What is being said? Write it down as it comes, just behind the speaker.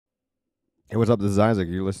Hey, what's up? This is Isaac.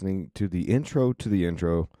 You're listening to the intro,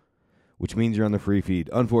 which means you're on the free feed.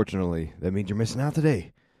 Unfortunately, that means you're missing out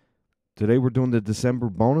today. Today we're doing the December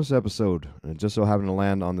bonus episode, and it just so happened to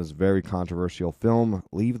land on this very controversial film,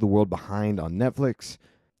 Leave the World Behind on Netflix.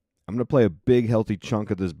 I'm going to play a big, healthy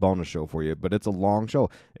chunk of this bonus show for you, but it's a long show.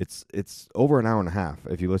 It's over an hour and a half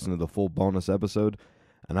if you listen to the full bonus episode,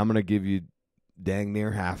 and I'm going to give you dang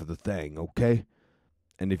near half of the thing, okay?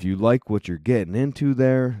 And if you like what you're getting into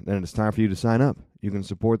there, then it's time for you to sign up. You can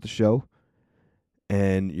support the show,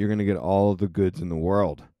 and you're going to get all the goods in the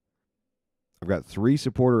world. I've got 3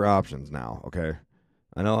 supporter options now, okay?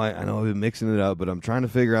 I know I've been mixing it up, but I'm trying to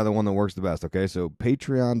figure out the one that works the best, okay? So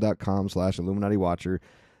patreon.com/Illuminati Watcher.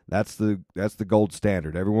 That's the gold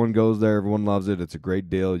standard. Everyone goes there. Everyone loves it. It's a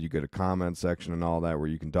great deal. You get a comment section and all that where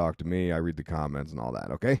you can talk to me. I read the comments and all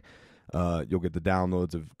that, okay? You'll get the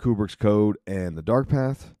downloads of Kubrick's Code and The Dark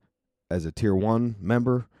Path as a Tier 1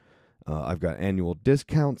 member. I've got annual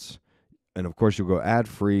discounts. And, of course, you'll go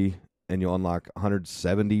ad-free, and you'll unlock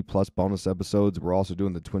 170-plus bonus episodes. We're also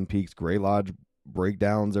doing the Twin Peaks Grey Lodge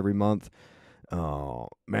breakdowns every month. Oh,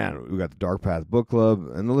 man, we got the Dark Path Book Club,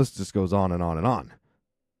 and the list just goes on and on and on.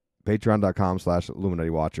 Patreon.com/Illuminati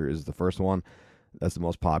Watcher is the first one. That's the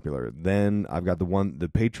most popular. Then I've got the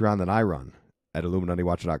Patreon that I run at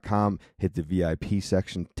IlluminatiWatcher.com. Hit the VIP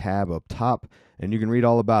section tab up top, and you can read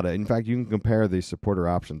all about it. In fact, you can compare the supporter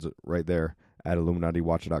options right there at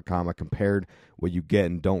IlluminatiWatcher.com. I compared what you get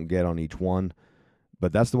and don't get on each one,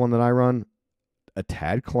 but that's the one that I run. A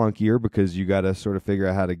tad clunkier because you got to sort of figure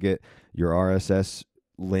out how to get your RSS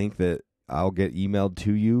link that I'll get emailed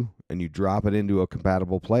to you, and you drop it into a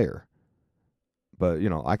compatible player. But, you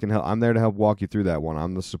know, I can help. I'm there to help walk you through that one.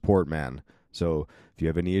 I'm the support man. So if you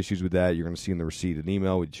have any issues with that, you're going to see in the receipt an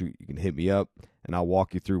email, which you can hit me up, and I'll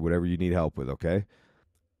walk you through whatever you need help with, okay?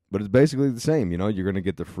 But it's basically the same. You know, you're going to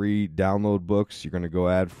get the free download books. You're going to go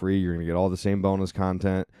ad-free. You're going to get all the same bonus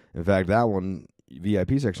content. In fact, that one,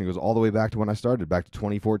 VIP section, goes all the way back to when I started, back to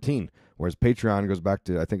 2014, whereas Patreon goes back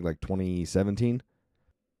to, I think, like 2017.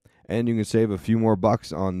 And you can save a few more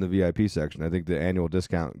bucks on the VIP section. I think the annual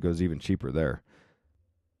discount goes even cheaper there.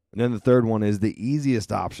 And then the third one is the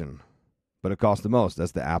easiest option, but it costs the most.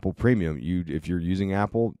 That's the Apple Premium. If you're using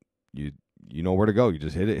Apple, you know where to go. You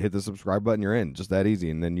just hit the subscribe button, you're in. Just that easy.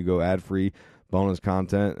 And then you go ad-free, bonus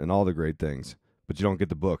content, and all the great things. But you don't get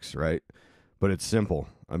the books, right? But it's simple.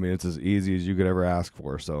 I mean, it's as easy as you could ever ask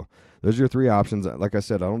for. So those are your 3 options. Like I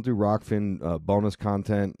said, I don't do Rockfin bonus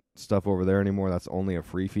content stuff over there anymore. That's only a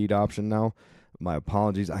free feed option now. My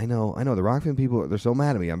apologies. I know. The Rockfin people, they're so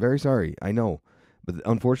mad at me. I'm very sorry. I know. But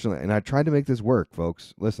unfortunately, and I tried to make this work,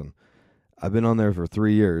 folks. Listen, I've been on there for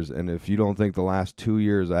 3 years, and if you don't think the last 2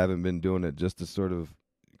 years I haven't been doing it just to sort of,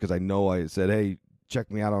 because I know I said, hey,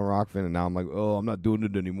 check me out on Rockfin, and now I'm like, oh, I'm not doing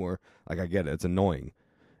it anymore. Like, I get it. It's annoying.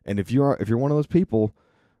 And if you're one of those people,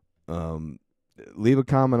 leave a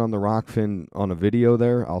comment on the Rockfin on a video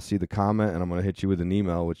there. I'll see the comment, and I'm going to hit you with an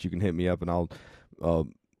email, which you can hit me up, and I'll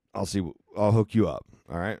hook you up.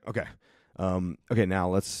 All right? Okay. Okay, now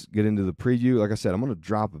let's get into the preview. Like I said, I'm going to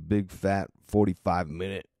drop a big, fat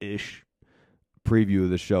 45-minute-ish preview of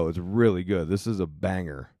the show. It's really good. This is a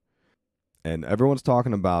banger. And everyone's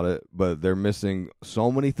talking about it, but they're missing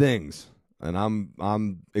so many things. And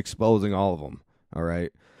I'm exposing all of them. All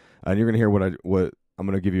right? And you're going to hear what I'm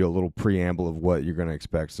going to give you a little preamble of what you're going to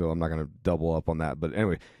expect, so I'm not going to double up on that. But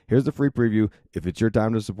anyway, here's the free preview. If it's your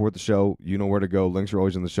time to support the show, you know where to go. Links are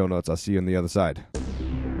always in the show notes. I'll see you on the other side.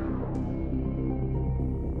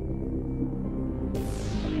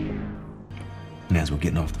 And as we're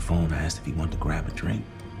getting off the phone, I asked if he wanted to grab a drink.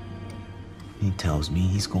 He tells me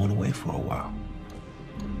he's going away for a while.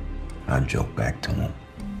 I joke back to him,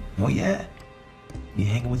 oh yeah? You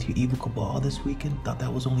hanging with your evil cabal this weekend? Thought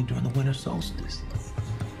that was only during the winter solstice.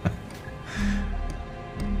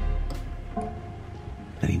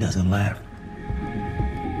 And he doesn't laugh.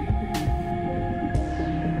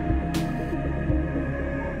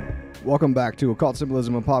 Welcome back to Occult,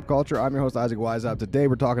 Symbolism, and Pop Culture. I'm your host, Isaac Weishaupt. Today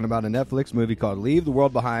we're talking about a Netflix movie called Leave the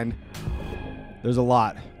World Behind. There's a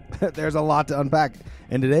lot. There's a lot to unpack.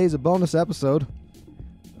 And today's a bonus episode.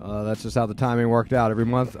 That's just how the timing worked out. Every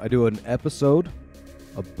month I do an episode,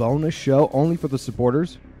 a bonus show, only for the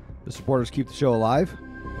supporters. The supporters keep the show alive.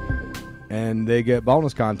 And they get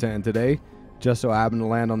bonus content. And today just so happened to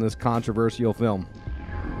land on this controversial film.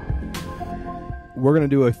 We're going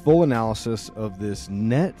to do a full analysis of this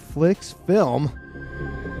Netflix film,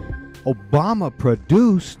 Obama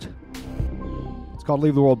produced. It's called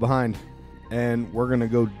Leave the World Behind. And we're going to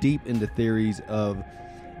go deep into theories of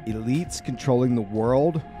elites controlling the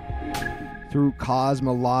world through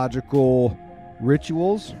cosmological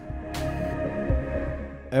rituals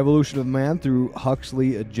evolution of man through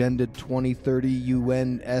Huxley Agenda 2030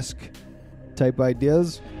 UN-esque type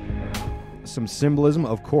ideas. Some symbolism,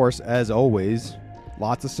 of course, as always.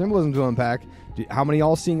 Lots of symbolism to unpack. How many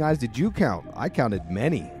all-seeing eyes did you count? I counted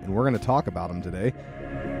many, and we're going to talk about them today.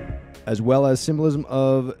 As well as symbolism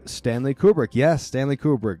of Stanley Kubrick. Yes, Stanley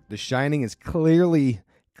Kubrick. The Shining is clearly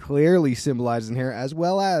symbolized in here, as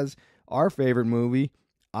well as our favorite movie,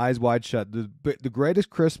 Eyes Wide Shut. The greatest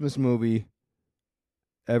Christmas movie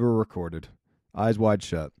ever recorded. Eyes Wide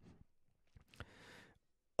Shut.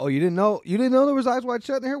 Oh, you didn't know there was Eyes Wide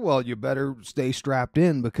Shut in here? Well, you better stay strapped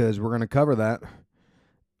in because we're going to cover that.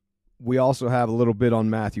 We also have a little bit on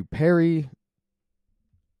Matthew Perry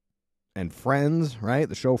and Friends, right?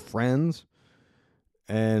 The show Friends.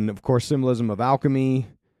 And, of course, symbolism of alchemy.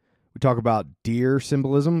 We talk about deer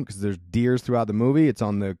symbolism because there's deers throughout the movie. It's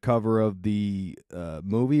on the cover of the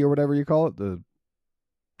movie or whatever you call it.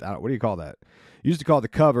 What do you call that? You used to call it the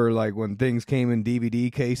cover, like when things came in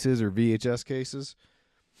DVD cases or VHS cases.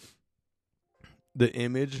 The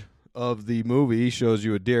image of the movie shows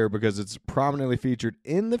you a deer because it's prominently featured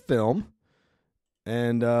in the film.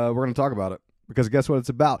 And we're going to talk about it because guess what it's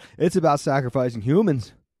about? It's about sacrificing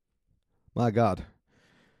humans. My God.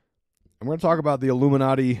 And we're going to talk about the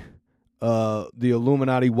Illuminati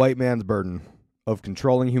white man's burden of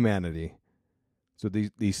controlling humanity. So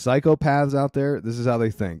these psychopaths out there, this is how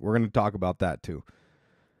they think. We're going to talk about that too.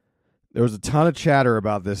 There was a ton of chatter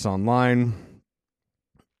about this online.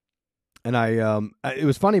 And it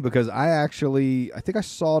was funny because I think I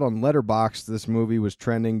saw it on Letterboxd. This movie was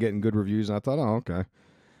trending, getting good reviews, and I thought, oh, okay.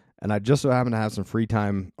 And I just so happened to have some free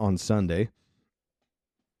time on Sunday.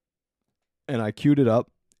 And I queued it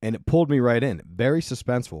up, and it pulled me right in. Very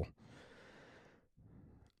suspenseful.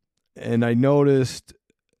 And I noticed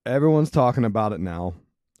everyone's talking about it now.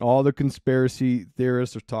 All the conspiracy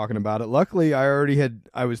theorists are talking about it. Luckily,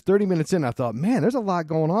 I was 30 minutes in. I thought, man, there's a lot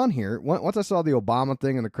going on here. Once I saw the Obama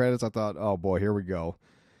thing in the credits, I thought, oh, boy, here we go.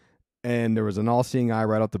 And there was an all-seeing eye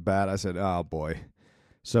right off the bat. I said, oh, boy.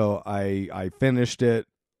 So I finished it.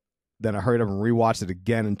 Then I hurried up and rewatched it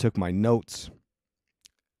again and took my notes.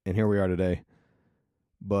 And here we are today.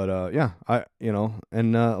 But, yeah, a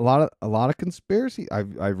lot of conspiracy.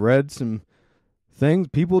 I've read some things.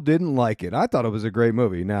 People didn't like it. I thought it was a great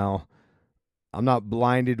movie. Now, I'm not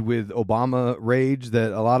blinded with Obama rage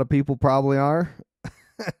that a lot of people probably are.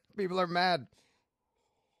 People are mad.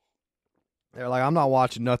 They're like, I'm not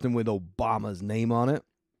watching nothing with Obama's name on it.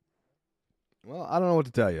 Well, I don't know what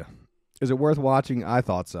to tell you. Is it worth watching? I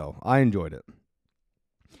thought so. I enjoyed it.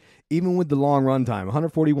 Even with the long run time,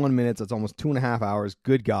 141 minutes, that's almost 2.5 hours.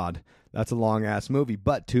 Good God, that's a long-ass movie.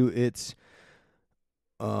 But to its,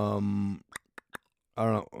 I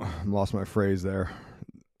don't know, I lost my phrase there.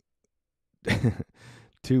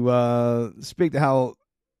 To speak to how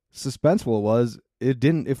suspenseful it was,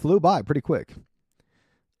 it flew by pretty quick.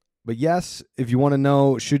 But yes, if you want to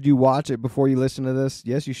know, should you watch it before you listen to this?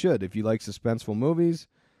 Yes, you should. If you like suspenseful movies,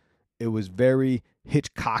 it was very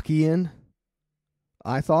Hitchcockian,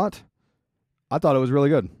 I thought. I thought it was really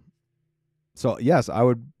good. So, yes, I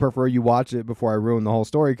would prefer you watch it before I ruin the whole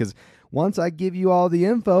story, because once I give you all the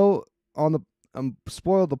info on the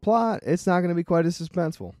spoil the plot, it's not going to be quite as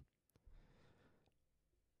suspenseful.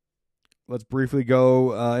 Let's briefly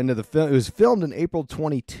go into the film. It was filmed in April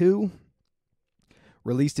 22,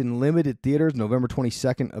 released in limited theaters November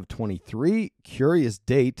 22nd of 23. Curious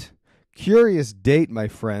date, my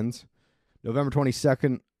friends. November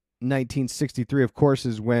 22nd, 1963, of course,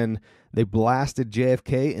 is when they blasted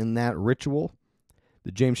JFK in that ritual.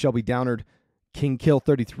 The James Shelby Downard King Kill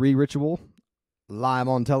 33 ritual, live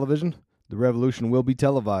on television. The revolution will be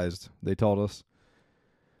televised, they told us.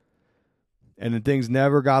 And then things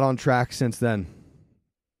never got on track since then.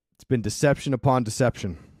 It's been deception upon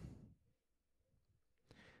deception.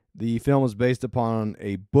 The film was based upon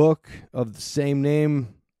a book of the same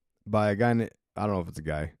name by a guy, I don't know if it's a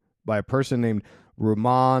guy, by a person named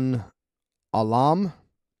Rumaan Alam.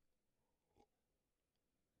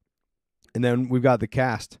 And then we've got the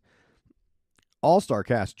cast. All-star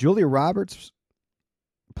cast. Julia Roberts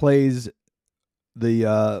plays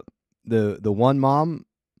the one mom,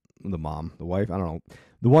 the wife, I don't know.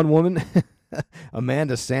 The one woman,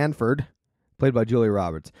 Amanda Sanford, played by Julia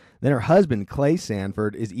Roberts. Then her husband, Clay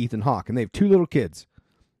Sanford, is Ethan Hawke, and they have 2 little kids.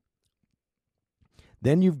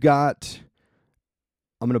 Then you've got,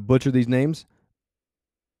 I'm going to butcher these names,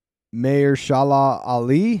 Mahershala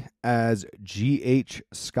Ali as G.H.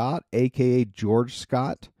 Scott, a.k.a. George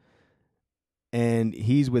Scott. And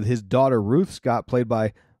he's with his daughter, Ruth Scott, played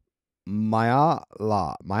by Mayala.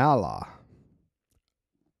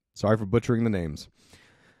 Sorry for butchering the names.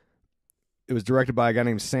 It was directed by a guy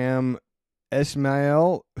named Sam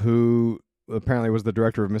Esmail, who apparently was the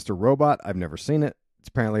director of Mr. Robot. I've never seen it. It's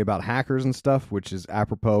apparently about hackers and stuff, which is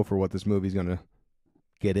apropos for what this movie's going to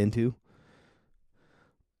get into.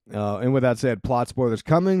 And with that said, plot spoilers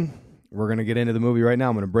coming. We're going to get into the movie right now.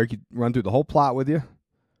 I'm going to run through the whole plot with you.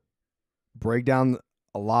 Break down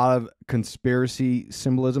a lot of conspiracy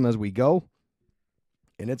symbolism as we go.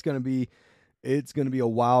 And it's going to be a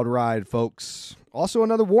wild ride, folks. Also,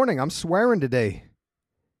 another warning. I'm swearing today.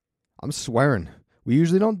 I'm swearing. We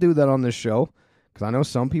usually don't do that on this show because I know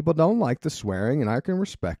some people don't like the swearing, and I can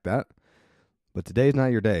respect that. But today's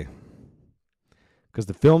not your day. Because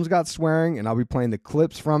the film's got swearing, and I'll be playing the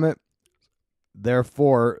clips from it.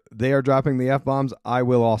 Therefore, they are dropping the F-bombs. I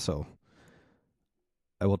will also.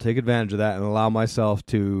 I will take advantage of that and allow myself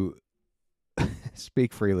to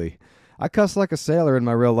speak freely. I cuss like a sailor in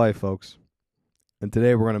my real life, folks. And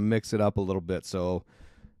today we're going to mix it up a little bit, so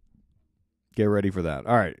get ready for that.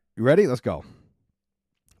 All right, you ready? Let's go.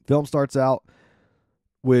 Film starts out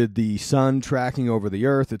with the sun tracking over the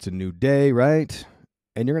earth. It's a new day, right?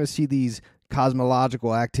 And you're going to see these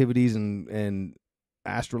cosmological activities and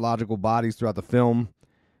astrological bodies throughout the film.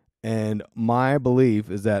 And my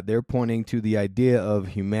belief is that they're pointing to the idea of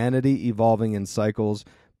humanity evolving in cycles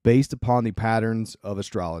based upon the patterns of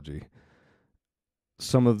astrology.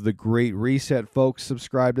 Some of the Great Reset folks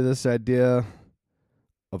subscribe to this idea.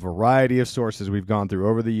 A variety of sources we've gone through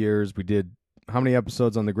over the years. We did, how many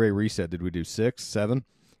episodes on the Great Reset did we do? 6, 7?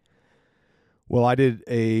 Well, I did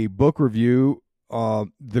a book review,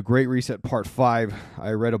 The Great Reset Part 5. I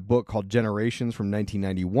read a book called Generations from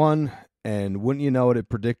 1991, and wouldn't you know it, it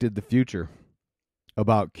predicted the future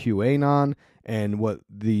about QAnon and what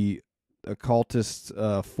the occultists'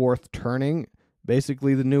 fourth turning,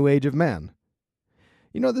 basically the new age of man.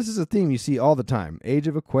 You know, this is a theme you see all the time. Age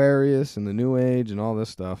of Aquarius and the New Age and all this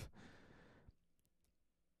stuff.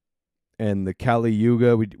 And the Kali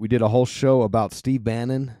Yuga. We did a whole show about Steve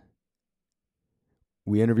Bannon.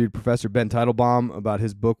 We interviewed Professor Ben Teitelbaum about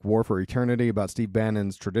his book War for Eternity, about Steve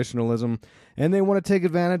Bannon's traditionalism. And they want to take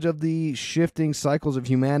advantage of the shifting cycles of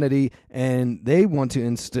humanity, and they want to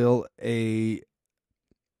instill a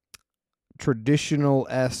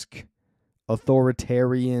traditional-esque,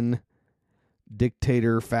 authoritarian,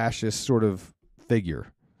 dictator, fascist sort of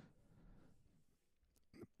figure.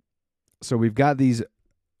 So we've got these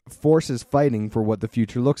forces fighting for what the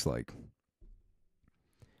future looks like.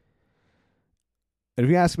 And if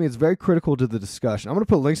you ask me, it's very critical to the discussion. I'm going to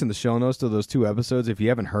put links in the show notes to those 2 episodes if you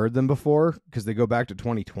haven't heard them before, because they go back to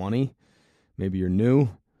 2020. Maybe you're new.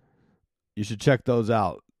 You should check those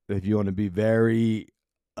out if you want to be very,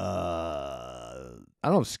 I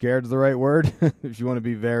don't know if scared is the right word. If you want to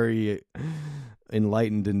be very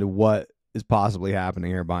enlightened into what is possibly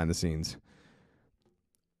happening here behind the scenes.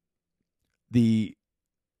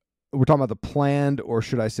 We're talking about the planned, or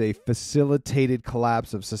should I say facilitated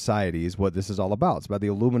collapse of society is what this is all about. It's about the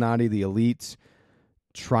Illuminati, the elites,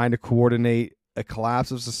 trying to coordinate a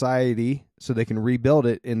collapse of society so they can rebuild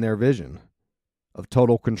it in their vision of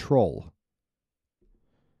total control.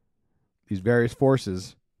 These various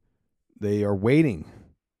forces, they are waiting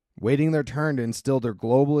their turn to instill their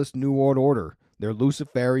globalist New World Order, their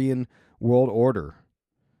Luciferian world order.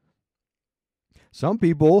 Some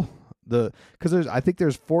people, because I think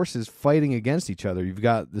there's forces fighting against each other. You've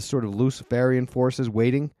got this sort of Luciferian forces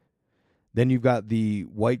waiting. Then you've got the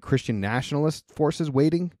white Christian nationalist forces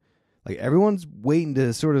waiting. Like everyone's waiting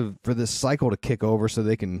to sort of for this cycle to kick over so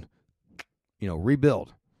they can,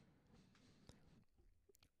 rebuild.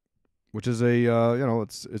 Which is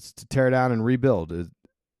it's to tear down and rebuild. It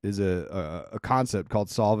is a concept called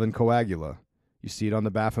solvent coagula. You see it on the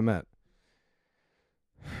Baphomet.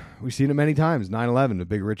 We've seen it many times. 9/11, a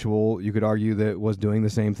big ritual, you could argue that was doing the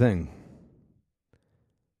same thing.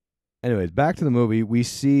 Anyways, back to the movie.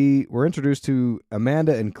 We're introduced to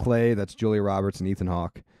Amanda and Clay, that's Julia Roberts and Ethan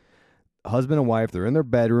Hawke. Husband and wife, they're in their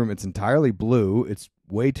bedroom. It's entirely blue. It's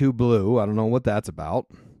way too blue. I don't know what that's about.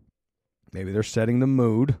 Maybe they're setting the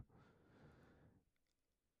mood.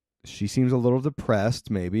 She seems a little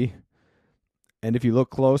depressed, maybe. And if you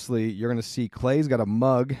look closely, you're going to see Clay's got a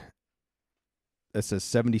mug that says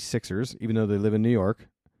 76ers, even though they live in New York,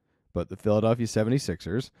 but the Philadelphia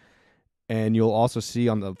 76ers. And you'll also see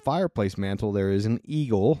on the fireplace mantle there is an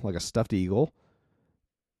eagle, like a stuffed eagle.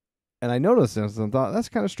 And I noticed this and thought, that's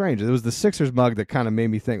kind of strange. It was the Sixers mug that kind of made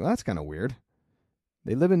me think, well, that's kind of weird.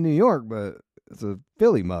 They live in New York, but it's a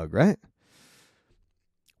Philly mug, right?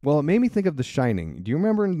 Well, it made me think of The Shining. Do you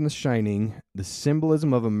remember in The Shining, the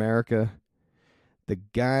symbolism of America? The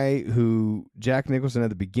guy who, Jack Nicholson at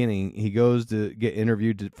the beginning, he goes to get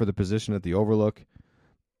interviewed for the position at the Overlook.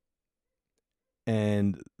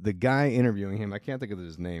 And the guy interviewing him, I can't think of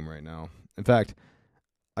his name right now. In fact,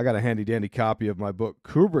 I got a handy dandy copy of my book,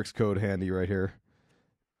 Kubrick's Code, handy right here.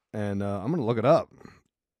 And I'm going to look it up.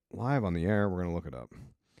 Live on the air, we're going to look it up.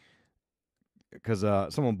 Because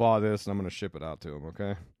someone bought this, and I'm going to ship it out to him,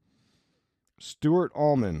 okay? Stuart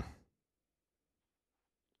Allman.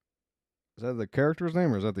 Is that the character's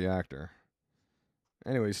name, or is that the actor?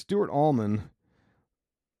 Anyway, Stuart Allman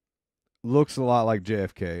looks a lot like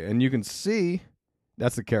JFK. And you can see,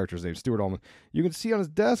 that's the character's name, Stuart Allman. You can see on his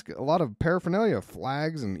desk a lot of paraphernalia,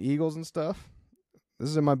 flags and eagles and stuff. This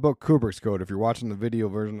is in my book, Kubrick's Code, if you're watching the video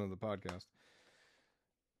version of the podcast.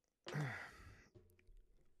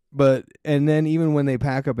 But, and then even when they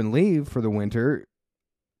pack up and leave for the winter,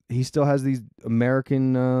 he still has these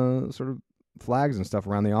American sort of flags and stuff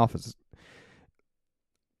around the office.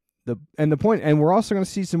 And we're also going to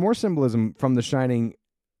see some more symbolism from The Shining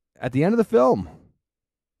at the end of the film.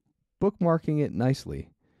 Bookmarking it nicely.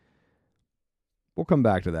 We'll come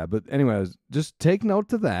back to that. But anyways, just take note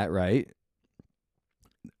to that, right?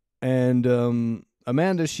 And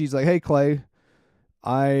Amanda, she's like, "Hey, Clay,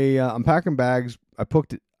 I'm packing bags. I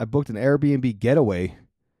booked an Airbnb getaway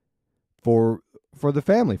for the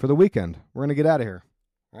family for the weekend. We're gonna get out of here,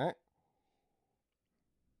 all right?"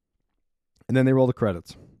 And then they roll the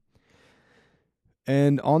credits.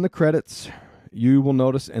 And on the credits, you will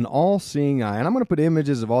notice an all-seeing eye. And I'm going to put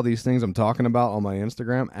images of all these things I'm talking about on my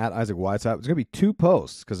Instagram, at Isaac Weishaupt. It's going to be 2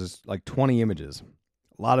 posts because it's like 20 images.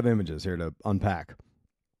 A lot of images here to unpack.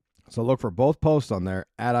 So look for both posts on there,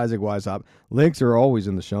 at Isaac Weishaupt. Links are always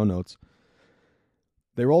in the show notes.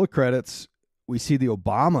 They roll the credits. We see the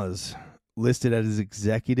Obamas listed as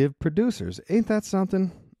executive producers. Ain't that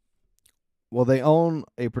something? Well, they own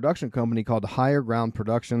a production company called Higher Ground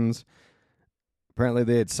Productions. Apparently,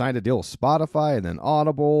 they had signed a deal with Spotify and then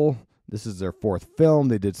Audible. This is their 4th film.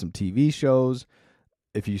 They did some TV shows.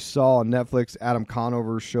 If you saw on Netflix, Adam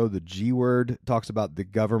Conover's show, The G Word, talks about the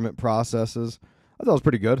government processes. I thought it was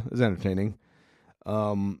pretty good. It was entertaining.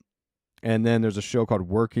 And then there's a show called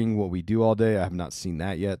Working What We Do All Day. I have not seen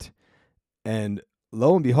that yet. And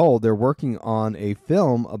lo and behold, they're working on a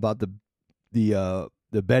film about the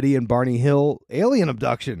Betty and Barney Hill alien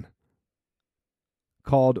abduction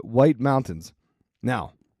called White Mountains.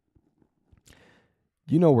 Now,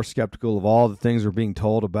 you know we're skeptical of all the things we're being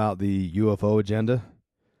told about the UFO agenda.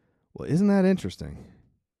 Well, isn't that interesting?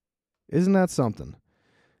 Isn't that something?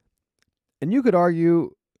 And you could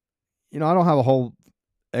argue, I don't have a whole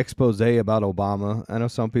expose about Obama. I know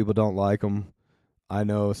some people don't like him. I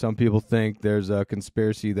know some people think there's a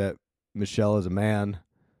conspiracy that Michelle is a man.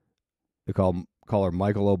 They call her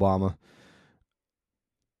Michael Obama.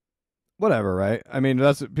 Whatever, right? I mean,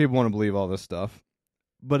 that's people want to believe all this stuff.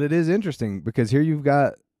 But it is interesting because here you've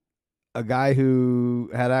got a guy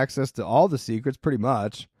who had access to all the secrets pretty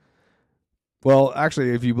much. Well,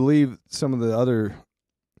 actually, if you believe some of the other,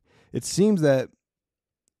 it seems that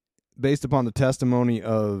based upon the testimony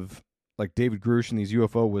of like David Grush and these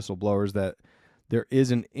UFO whistleblowers, that there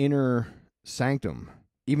is an inner sanctum.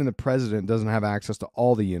 Even the president doesn't have access to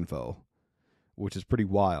all the info, which is pretty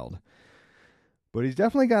wild. But he's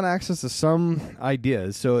definitely got access to some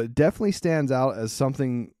ideas, so it definitely stands out as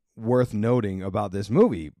something worth noting about this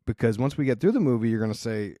movie, because once we get through the movie, you're going to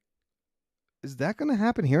say, is that going to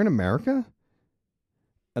happen here in America?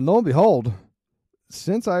 And lo and behold,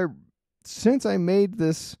 since I made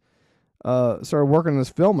this, started working on this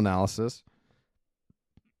film analysis,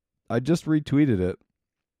 I just retweeted it.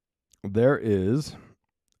 There is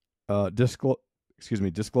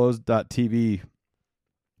disclosed.tv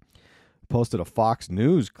posted a Fox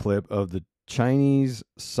News clip of the Chinese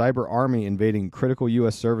cyber army invading critical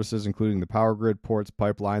U.S. services, including the power grid, ports,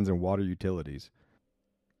 pipelines, and water utilities.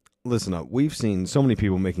 Listen up. We've seen so many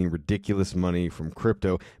people making ridiculous money from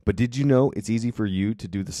crypto, but did you know it's easy for you to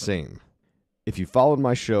do the same? If you followed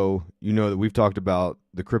my show, you know that we've talked about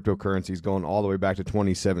the cryptocurrencies going all the way back to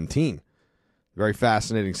 2017. Very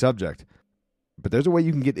fascinating subject. But there's a way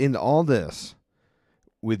you can get into all this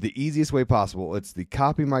with the easiest way possible. It's the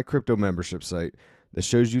Copy My Crypto membership site that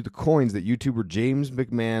shows you the coins that YouTuber James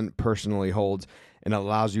McMahon personally holds, and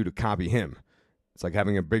allows you to copy him. It's like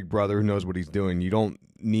having a big brother who knows what he's doing. You don't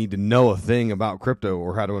need to know a thing about crypto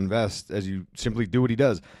or how to invest, as you simply do what he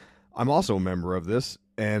does. I'm also a member of this,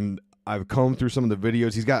 and I've combed through some of the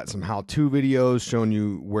videos. He's got some how-to videos showing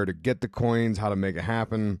you where to get the coins, how to make it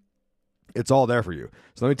happen. It's all there for you.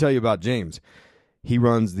 So let me tell you about James. He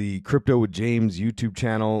runs the Crypto with James YouTube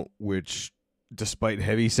channel, which, despite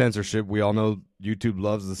heavy censorship, we all know YouTube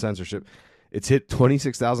loves the censorship. It's hit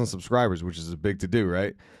 26,000 subscribers, which is a big to-do,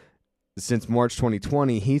 right? since March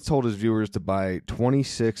 2020, he's told his viewers to buy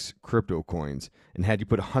 26 crypto coins, and had you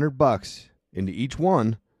put $100 into each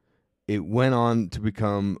one, it went on to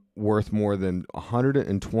become worth more than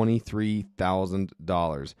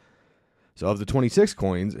 $123,000. So of the 26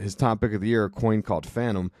 coins, his top pick of the year, a coin called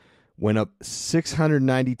Phantom, went up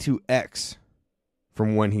 692x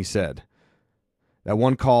from when he said. That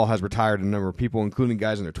one call has retired a number of people, including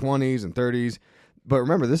guys in their 20s and 30s. But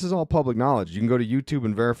remember, this is all public knowledge. You can go to YouTube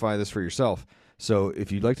and verify this for yourself. So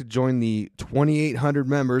if you'd like to join the 2,800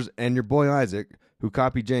 members and your boy Isaac, who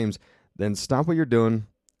copied James, then stop what you're doing.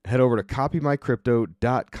 Head over to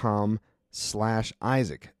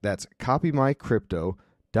copymycrypto.com/Isaac. That's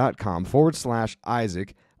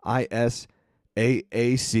copymycrypto.com/Isaac,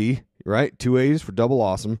 ISAAC, right? 2 A's for double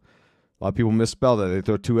awesome. A lot of people misspell that. They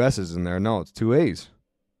throw 2 S's in there. No, it's 2 A's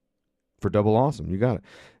for double awesome. You got it.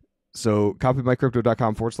 So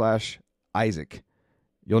copymycrypto.com/Isaac.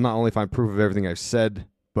 You'll not only find proof of everything I've said,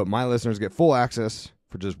 but my listeners get full access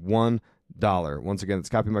for just $1. Once again, it's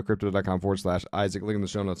copymycrypto.com/Isaac. Link in the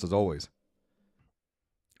show notes as always.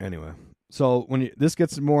 Anyway, so this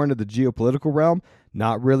gets more into the geopolitical realm,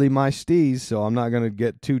 not really my steez, so I'm not going to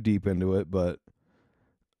get too deep into it, but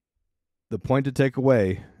the point to take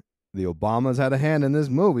away, the Obamas had a hand in this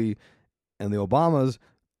movie, and the Obamas,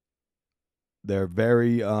 they're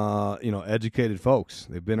very educated folks.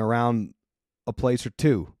 They've been around a place or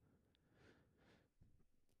two.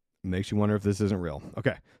 Makes you wonder if this isn't real.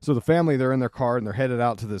 Okay, so the family, they're in their car and they're headed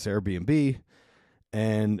out to this Airbnb,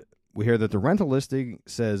 and we hear that the rental listing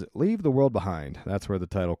says, "Leave the world behind." That's where the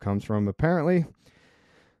title comes from, apparently.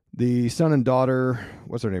 The son and daughter,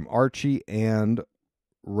 what's their name? Archie and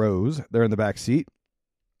Rose. They're in the back seat.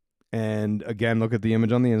 And again, look at the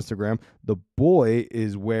image on the Instagram. The boy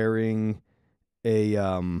is wearing a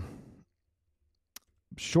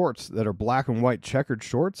shorts that are black and white checkered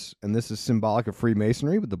shorts, and this is symbolic of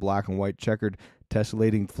Freemasonry with the black and white checkered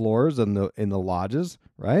tessellating floors in the lodges,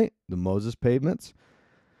 right? The Moses pavements.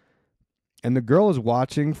 And the girl is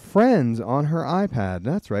watching Friends on her iPad.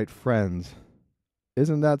 That's right, Friends.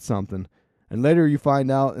 Isn't that something? And later you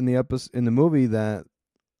find out in the movie that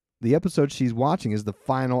the episode she's watching is the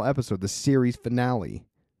final episode, the series finale.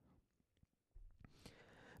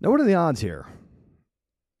 Now, what are the odds here?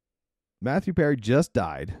 Matthew Perry just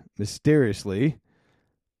died mysteriously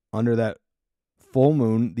under that full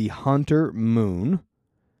moon, the Hunter moon.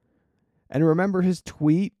 And remember his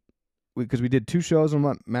tweet, because we did 2 shows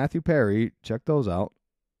on Matthew Perry. Check those out.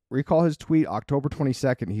 Recall his tweet, October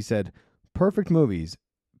 22nd. He said, "Perfect movies,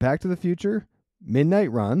 Back to the Future,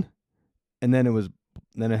 Midnight Run," and then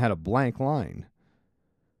it had a blank line.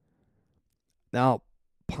 Now,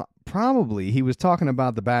 probably he was talking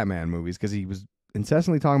about the Batman movies, because he was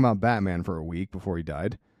incessantly talking about Batman for a week before he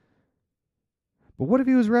died. But what if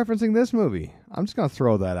he was referencing this movie? I'm just going to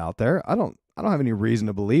throw that out there. I don't have any reason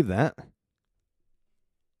to believe that.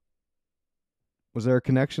 Was there a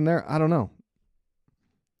connection there? I don't know.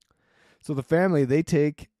 So the family, they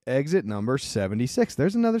take exit number 76.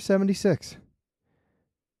 There's another 76.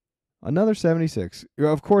 Another 76.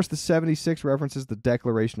 Of course, the 76 references the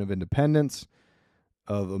Declaration of Independence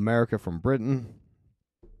of America from Britain.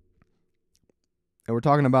 And we're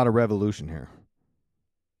talking about a revolution here.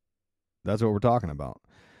 That's what we're talking about.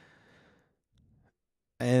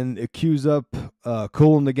 And it cues up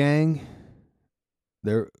Kool and the Gang.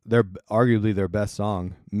 They're arguably their best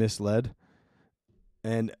song, "Misled."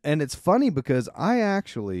 And it's funny because I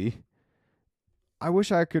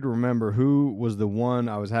wish I could remember who was the one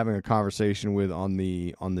I was having a conversation with on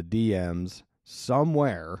the DMs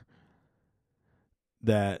somewhere,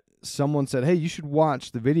 that someone said, "Hey, you should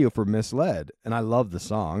watch the video for Misled." And I love the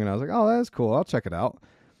song. And I was like, "Oh, that's cool. I'll check it out."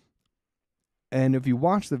 And if you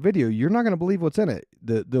watch the video, you're not going to believe what's in it.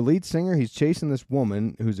 The lead singer, he's chasing this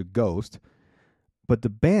woman who's a ghost. But the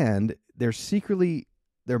band, they're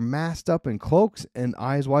masked up in cloaks and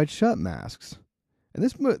eyes wide shut masks. And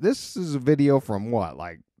this is a video from what,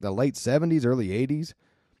 like the late 70s, early 80s?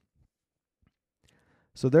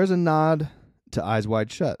 So there's a nod to Eyes Wide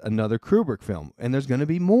Shut, another Kubrick film, and there's going to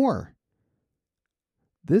be more.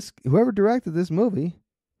 Whoever directed this movie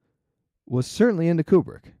was certainly into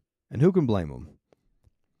Kubrick, and who can blame him?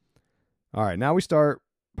 All right, now we start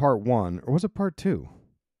part 1, or was it part 2?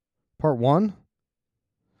 Part 1?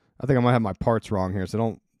 I think I might have my parts wrong here,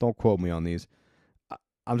 so don't quote me on these.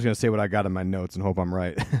 I'm just going to say what I got in my notes and hope I'm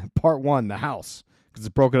right. Part 1, the house, because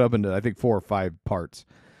it's broken up into, I think, 4 or 5 parts.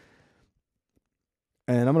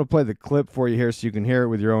 And I'm going to play the clip for you here so you can hear it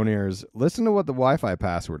with your own ears. Listen to what the Wi-Fi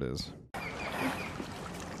password is. The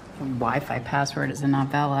Wi-Fi password is a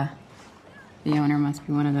novella. The owner must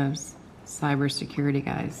be one of those cybersecurity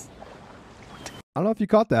guys. I don't know if you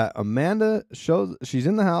caught that. Amanda shows, she's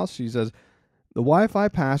in the house. She says, the Wi-Fi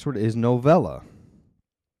password is novella.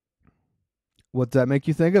 What does that make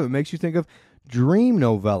you think of? It makes you think of Dream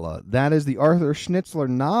Novella. That is the Arthur Schnitzler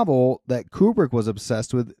novel that Kubrick was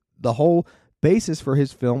obsessed with, the whole basis for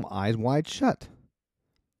his film Eyes Wide Shut.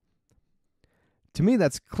 To me,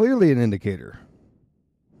 that's clearly an indicator.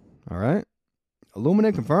 All right?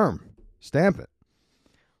 Illuminate, confirm. Stamp it.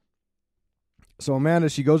 So Amanda,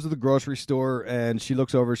 she goes to the grocery store and she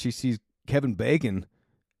looks over. She sees Kevin Bacon.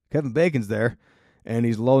 Kevin Bacon's there, and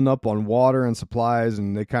he's loading up on water and supplies,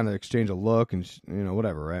 and they kind of exchange a look and,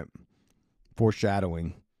 whatever, right?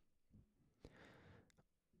 Foreshadowing.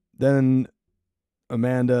 Then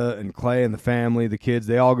Amanda and Clay and the family, the kids,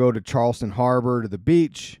 they all go to Charleston Harbor to the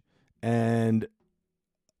beach, and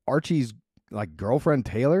Archie's girlfriend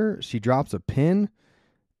Taylor, she drops a pin,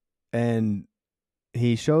 and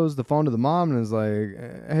he shows the phone to the mom and is like,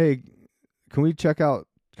 hey, can we go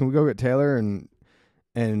get Taylor?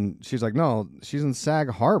 And she's like, no, she's in Sag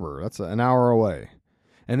Harbor. That's an hour away.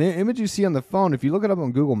 And the image you see on the phone, if you look it up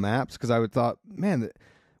on Google Maps, because I would thought, man,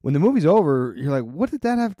 when the movie's over, you're like, what did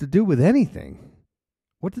that have to do with anything?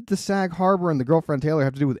 What did the Sag Harbor and the girlfriend Taylor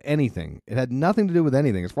have to do with anything? It had nothing to do with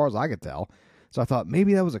anything, as far as I could tell. So I thought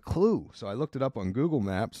maybe that was a clue. So I looked it up on Google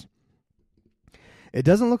Maps. It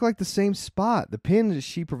doesn't look like the same spot. The pin that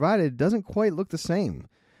she provided doesn't quite look the same.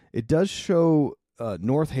 It does show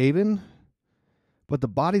North Haven, but the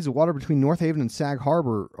bodies of water between North Haven and Sag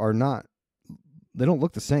Harbor are not, they don't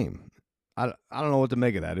look the same. I don't know what to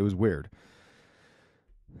make of that. It was weird.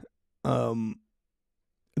 The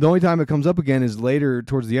only time it comes up again is later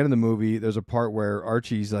towards the end of the movie. There's a part where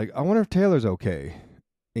Archie's like, I wonder if Taylor's okay.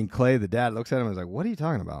 And Clay, the dad, looks at him and is like, what are you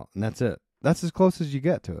talking about? And that's it. That's as close as you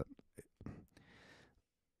get to it.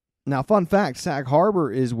 Now, fun fact, Sag Harbor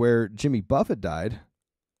is where Jimmy Buffett died.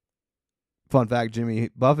 Fun fact, Jimmy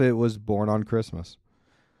Buffett was born on Christmas.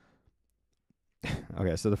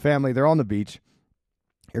 Okay, so the family, they're on the beach.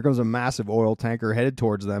 Here comes a massive oil tanker headed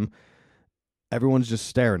towards them. Everyone's just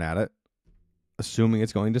staring at it, assuming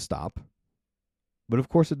it's going to stop. But of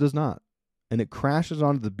course it does not. And it crashes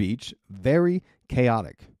onto the beach, very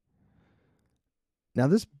chaotic. Now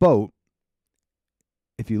this boat,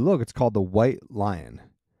 if you look, it's called the White Lion.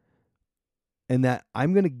 And that,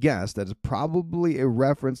 I'm going to guess, that is probably a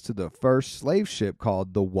reference to the first slave ship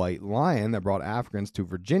called the White Lion that brought Africans to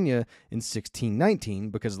Virginia in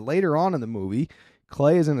 1619, because later on in the movie,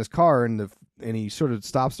 Clay is in his car and he sort of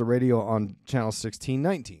stops the radio on channel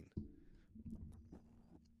 1619.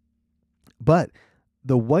 But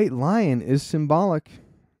the White Lion is symbolic.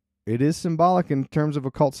 It is symbolic in terms of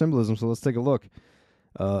occult symbolism, so let's take a look.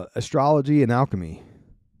 Astrology and alchemy.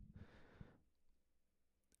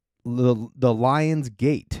 The Lion's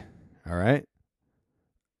Gate, all right?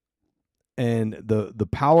 And the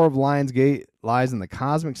power of Lion's Gate lies in the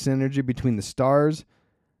cosmic synergy between the stars,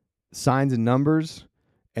 signs and numbers,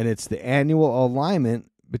 and it's the annual alignment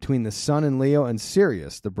between the sun in Leo and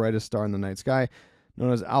Sirius, the brightest star in the night sky,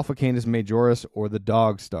 known as Alpha Canis Majoris, or the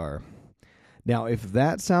dog star. Now, if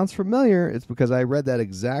that sounds familiar, it's because I read that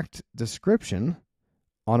exact description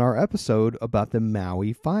on our episode about the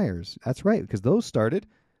Maui fires. That's right, because those started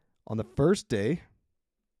on the first day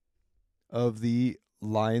of the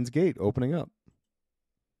Lion's Gate opening up.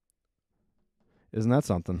 Isn't that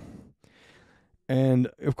something? And,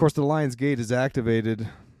 of course, the Lion's Gate is activated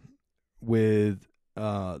with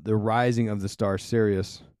the rising of the star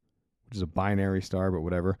Sirius, which is a binary star, but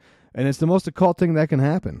whatever. And it's the most occult thing that can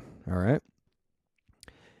happen, all right?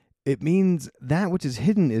 It means that which is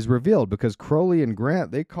hidden is revealed, because Crowley and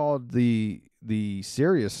Grant, they called the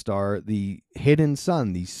Sirius star the hidden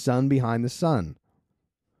sun, the sun behind the sun.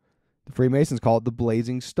 The Freemasons call it the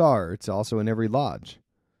blazing star. It's also in every lodge.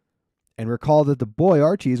 And recall that the boy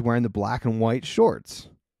Archie is wearing the black and white shorts.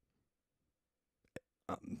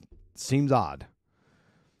 Seems odd.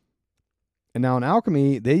 And now in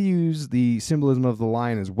alchemy, they use the symbolism of the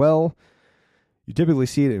lion as well. You typically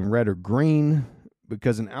see it in red or green,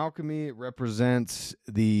 because in alchemy it represents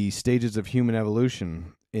the stages of human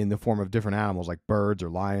evolution in the form of different animals like birds or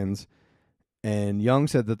lions. And Jung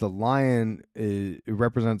said that the lion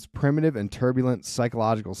represents primitive and turbulent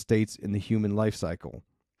psychological states in the human life cycle.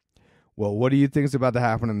 Well, what do you think is about to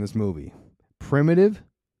happen in this movie? Primitive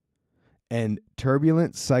and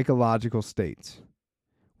turbulent psychological states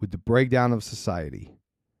with the breakdown of society.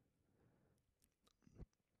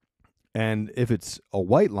 And if it's a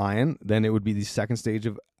white lion, then it would be the second stage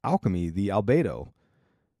of alchemy, the albedo,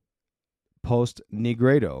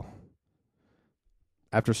 post-nigredo.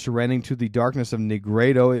 After surrendering to the darkness of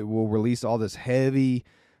nigredo, it will release all this heavy,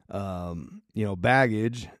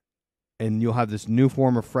 baggage, And you'll have this new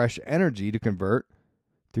form of fresh energy to convert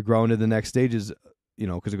to grow into the next stages,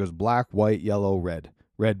 because it goes black, white, yellow, red.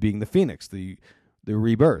 Red being the phoenix, the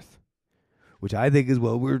rebirth, which I think is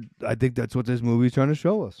I think that's what this movie is trying to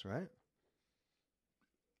show us, right?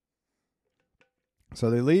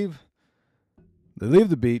 So they leave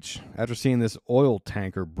the beach after seeing this oil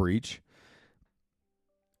tanker breach,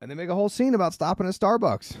 and they make a whole scene about stopping at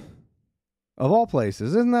Starbucks, of all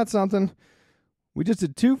places. Isn't that something? We just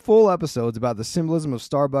did 2 full episodes about the symbolism of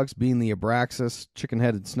Starbucks being the Abraxas,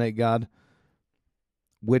 chicken-headed snake god,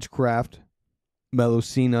 witchcraft,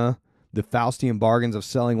 Melusina, the Faustian bargains of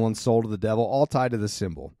selling one's soul to the devil, all tied to the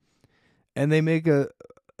symbol. And they make a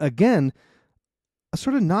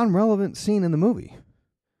sort of non-relevant scene in the movie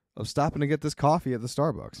of stopping to get this coffee at the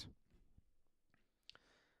Starbucks.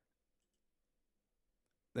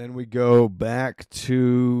 Then we go back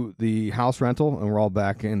to the house rental, and we're all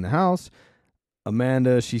back in the house.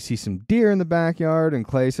 Amanda, she sees some deer in the backyard, and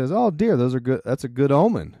Clay says, "Oh, deer, those are good. That's a good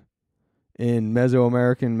omen in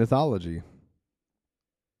Mesoamerican mythology."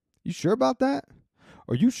 You sure about that?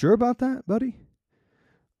 Are you sure about that, buddy?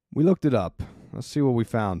 We looked it up. Let's see what we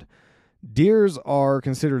found. Deers are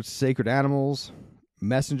considered sacred animals,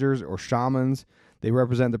 messengers, or shamans. They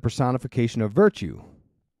represent the personification of virtue.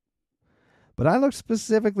 But I looked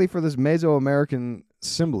specifically for this Mesoamerican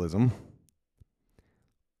symbolism.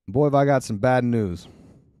 Boy, have I got some bad news.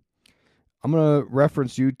 I'm going to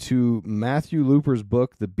reference you to Matthew Looper's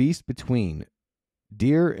book, The Beast Between,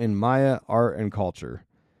 Deer in Maya Art and Culture.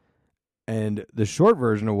 And the short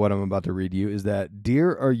version of what I'm about to read you is that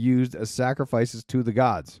deer are used as sacrifices to the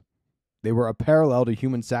gods. They were a parallel to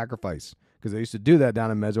human sacrifice because they used to do that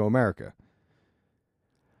down in Mesoamerica.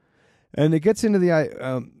 And it gets into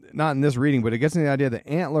the, not in this reading, but it gets into the idea that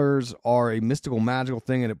antlers are a mystical, magical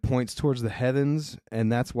thing, and it points towards the heavens,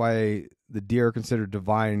 and that's why the deer are considered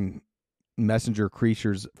divine messenger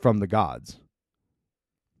creatures from the gods.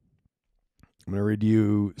 I'm going to read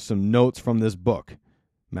you some notes from this book,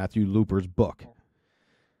 Matthew Looper's book.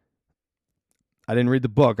 I didn't read the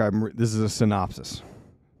book. This is a synopsis,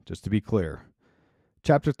 just to be clear.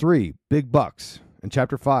 Chapter 3, Big Bucks, and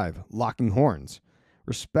Chapter 5, Locking Horns,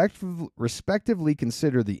 respectively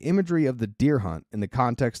consider the imagery of the deer hunt in the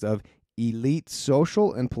context of elite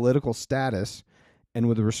social and political status and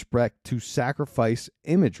with respect to sacrifice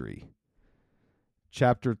imagery.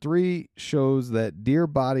 Chapter 3 shows that deer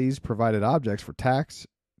bodies provided objects for tax,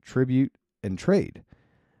 tribute, and trade.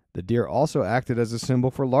 The deer also acted as a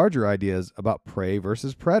symbol for larger ideas about prey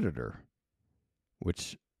versus predator,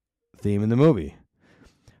 which theme in the movie.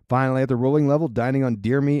 Finally, at the ruling level, dining on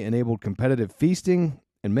deer meat enabled competitive feasting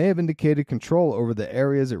and may have indicated control over the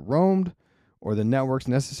areas it roamed or the networks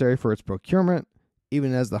necessary for its procurement,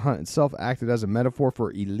 even as the hunt itself acted as a metaphor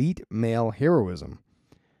for elite male heroism.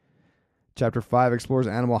 Chapter 5 explores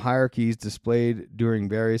animal hierarchies displayed during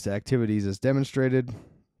various activities as demonstrated.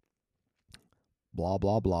 Blah,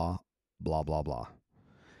 blah, blah, blah, blah, blah.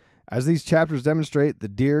 As these chapters demonstrate, the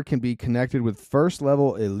deer can be connected with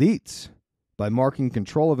first-level elites by marking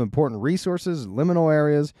control of important resources, liminal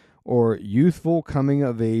areas, or youthful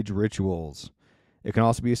coming-of-age rituals. It can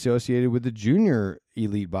also be associated with the junior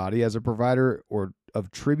elite body as a provider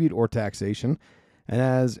of tribute or taxation, and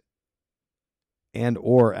as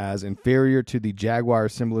inferior to the jaguar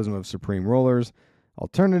symbolism of supreme rulers.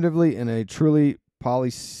 Alternatively, in a truly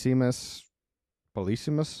polysemous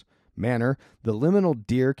manner, the liminal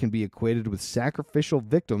deer can be equated with sacrificial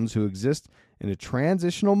victims who exist in a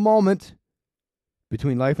transitional moment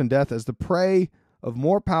between life and death as the prey of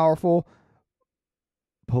more powerful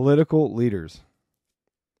political leaders.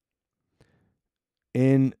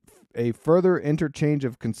 In a further interchange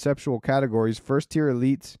of conceptual categories, first-tier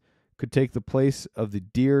elites could take the place of the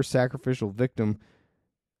deer sacrificial victim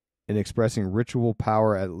in expressing ritual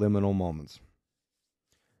power at liminal moments.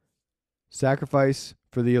 Sacrifice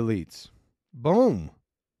for the elites. Boom.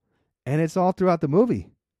 And it's all throughout the movie.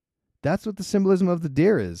 That's what the symbolism of the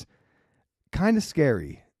deer is. Kind of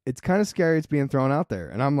scary. It's kind of scary it's being thrown out there.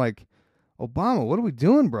 And I'm like, Obama, what are we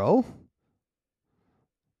doing, bro?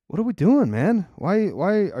 What are we doing, man? Why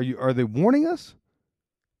are they warning us?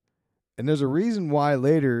 And there's a reason why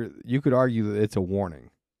later you could argue that it's a warning.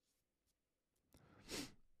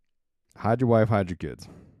 Hide your wife, hide your kids.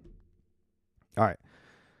 All right.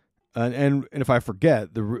 And if I forget,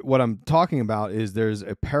 what I'm talking about is there's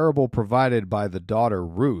a parable provided by the daughter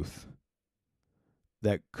Ruth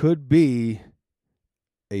that could be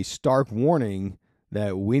a stark warning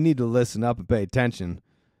that we need to listen up and pay attention.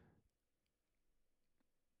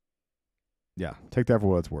 Yeah, take that for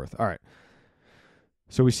what it's worth. All right.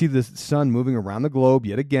 So we see the sun moving around the globe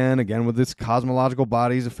yet again with its cosmological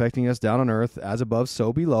bodies affecting us down on Earth, as above,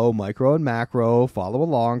 so below, micro and macro. Follow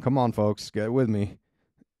along. Come on, folks. Get with me.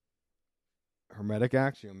 Hermetic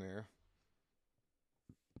axiom here.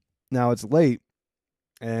 Now it's late,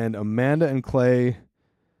 and Amanda and Clay,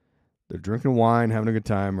 they're drinking wine, having a good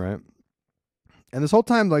time, right? And this whole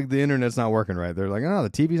time, like, the internet's not working, right? They're like, oh, the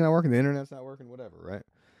TV's not working, the internet's not working, whatever, right?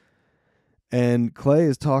 And Clay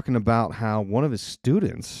is talking about how one of his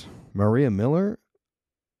students, Maria Miller,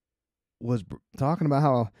 was talking about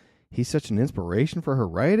how he's such an inspiration for her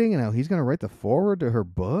writing and how he's going to write the foreword to her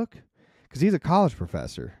book because he's a college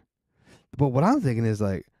professor. But what I'm thinking is,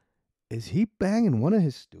 like, is he banging one of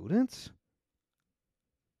his students?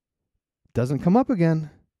 Doesn't come up again.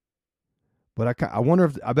 But I wonder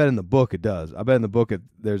if, I bet in the book it does. I bet in the book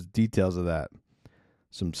there's details of that.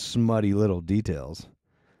 Some smutty little details.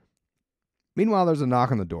 Meanwhile, there's a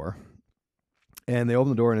knock on the door. And they open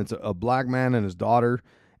the door, and it's a black man and his daughter,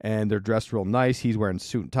 and they're dressed real nice. He's wearing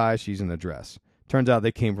suit and tie. She's in a dress. Turns out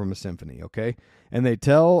they came from a symphony, okay? And they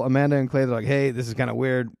tell Amanda and Clay, they're like, hey, this is kind of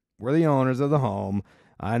weird. We're the owners of the home.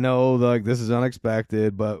 I know, like, this is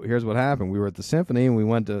unexpected, but here's what happened. We were at the symphony, and we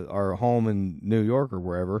went to our home in New York or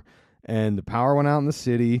wherever, and the power went out in the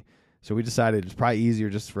city, so we decided it's probably easier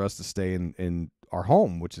just for us to stay in our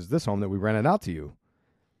home, which is this home that we rented out to you.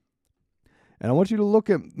 And I want you to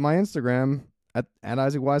look at my Instagram at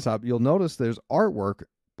Isaac Weishaupt. You'll notice there's artwork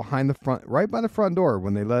behind the front, right by the front door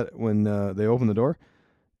when they open the door.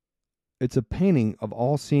 It's a painting of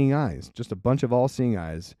all-seeing eyes, just a bunch of all-seeing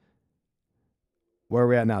eyes. Where are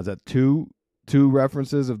we at now? Is that two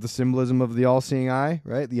references of the symbolism of the all-seeing eye,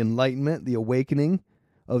 right? The enlightenment, the awakening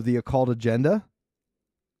of the occult agenda.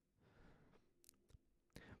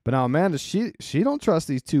 But now Amanda, she don't trust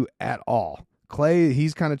these two at all. Clay,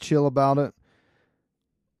 he's kind of chill about it.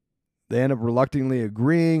 They end up reluctantly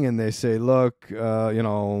agreeing, and they say, look,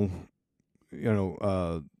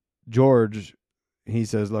 George, he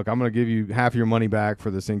says, look, I'm going to give you half your money back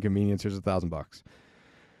for this inconvenience. Here's $1,000.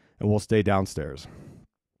 And we'll stay downstairs.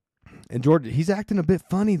 And George, he's acting a bit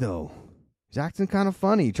funny, though. He's acting kind of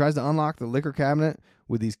funny. He tries to unlock the liquor cabinet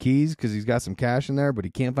with these keys because he's got some cash in there, but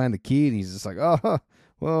he can't find the key. And he's just like, oh,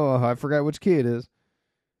 whoa, I forgot which key it is.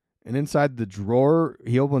 And inside the drawer,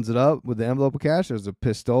 he opens it up with the envelope of cash. There's a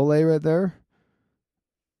pistole right there.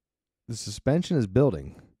 The suspension is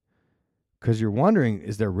building. Because you're wondering,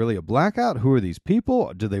 is there really a blackout? Who are these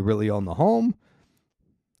people? Do they really own the home?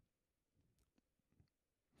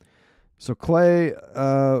 So Clay,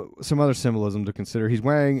 some other symbolism to consider. He's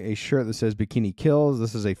wearing a shirt that says Bikini Kills.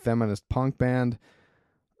 This is a feminist punk band.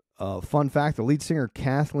 Fun fact, the lead singer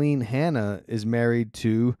Kathleen Hanna is married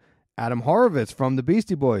to Adam Horovitz from the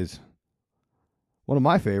Beastie Boys. One of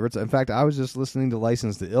my favorites. In fact, I was just listening to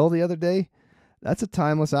License to Ill the other day. That's a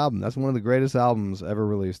timeless album. That's one of the greatest albums ever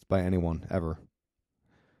released by anyone, ever.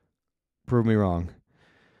 Prove me wrong.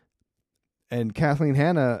 And Kathleen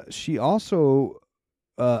Hanna, she also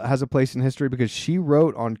has a place in history because she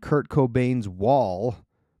wrote on Kurt Cobain's wall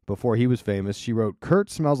before he was famous. She wrote, Kurt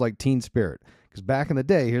smells like Teen Spirit. Because back in the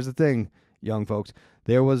day, here's the thing, young folks,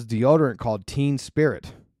 there was deodorant called Teen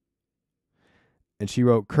Spirit. And she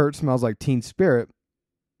wrote, Kurt smells like Teen Spirit,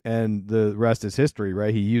 and the rest is history,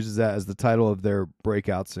 right? He uses that as the title of their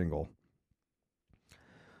breakout single.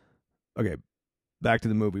 Okay, back to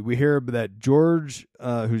the movie. We hear that George,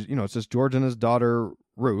 it's just George and his daughter,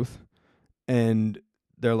 Ruth, and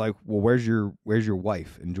they're like, well, where's your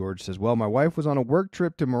wife? And George says, well, my wife was on a work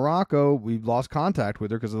trip to Morocco. We've lost contact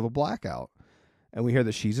with her because of a blackout. And we hear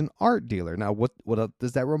that she's an art dealer. Now, what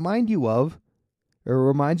does that remind you of? It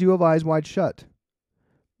reminds you of Eyes Wide Shut.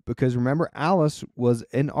 Because remember, Alice was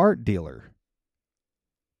an art dealer.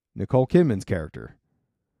 Nicole Kidman's character.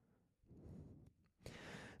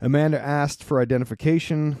 Amanda asked for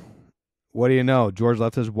identification. What do you know? George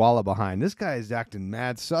left his wallet behind. This guy is acting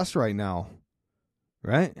mad sus right now.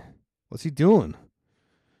 Right? What's he doing?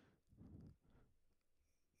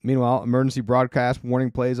 Meanwhile, emergency broadcast warning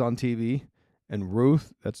plays on TV. And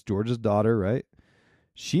Ruth, that's George's daughter, right?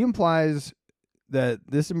 She implies that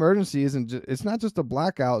this emergency it's not just a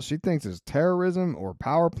blackout. She thinks it's terrorism or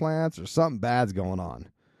power plants or something bad's going on.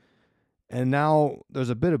 And now there's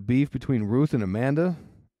a bit of beef between Ruth and Amanda.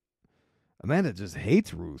 Amanda just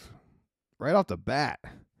hates Ruth right off the bat.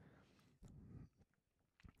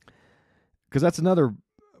 Because that's another,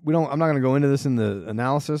 I'm not going to go into this in the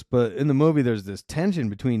analysis, but in the movie there's this tension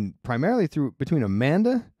between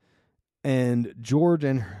Amanda and George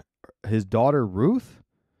and his daughter Ruth.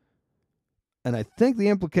 And I think the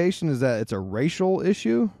implication is that it's a racial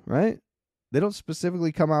issue, right? They don't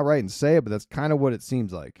specifically come out right and say it, but that's kind of what it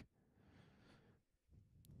seems like.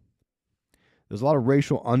 There's a lot of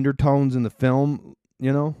racial undertones in the film,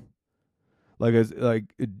 you know? Like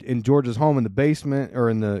in George's home in the basement, or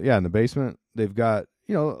in the basement, they've got,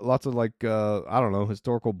 you know, lots of like I don't know,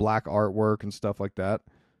 historical black artwork and stuff like that.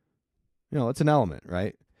 You know, it's an element,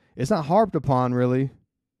 right? It's not harped upon really,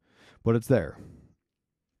 but it's there.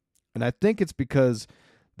 And I think it's because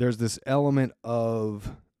there's this element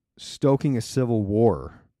of stoking a civil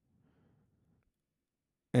war.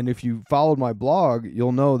 And if you followed my blog,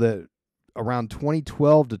 you'll know that around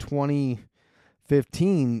 2012 to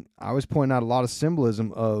 2015, I was pointing out a lot of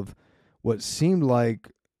symbolism of what seemed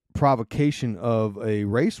like provocation of a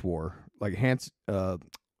race war, like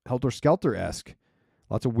Helter Skelter-esque.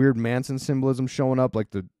 Lots of weird Manson symbolism showing up,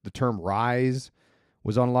 like the term rise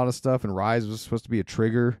was on a lot of stuff, and rise was supposed to be a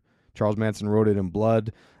trigger. Charles Manson wrote it in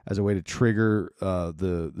blood as a way to trigger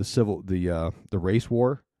the race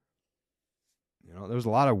war. You know, there was a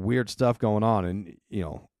lot of weird stuff going on, and you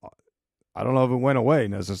know, I don't know if it went away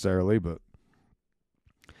necessarily, but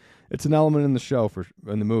it's an element in the show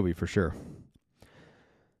in the movie for sure.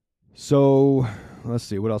 So let's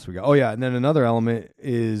see what else we got. Oh yeah, and then another element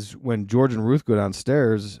is when George and Ruth go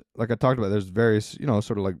downstairs. Like I talked about, there's various, you know,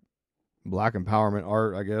 sort of like black empowerment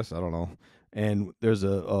art, I guess. I don't know. And there's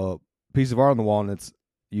a piece of art on the wall, and it's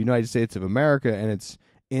United States of America, and it's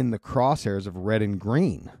in the crosshairs of red and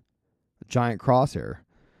green, a giant crosshair.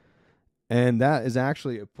 And that is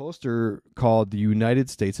actually a poster called the United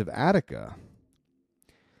States of Attica.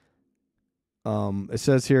 It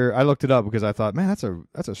says here, I looked it up because I thought, man,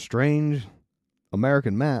 that's a strange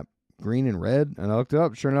American map, green and red. And I looked it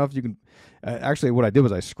up. Sure enough, you can. Actually, what I did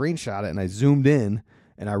was I screenshot it and I zoomed in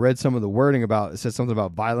and I read some of the wording about. It said something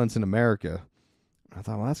about violence in America. I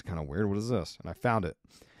thought, well, that's kind of weird. What is this? And I found it.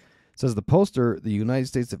 It says the poster, the United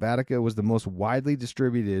States of Attica, was the most widely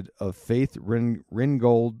distributed of Faith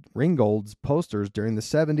Ringgold's posters during the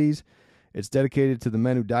 70s. It's dedicated to the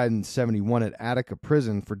men who died in 71 at Attica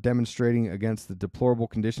Prison for demonstrating against the deplorable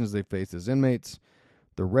conditions they faced as inmates.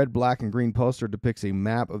 The red, black, and green poster depicts a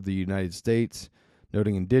map of the United States,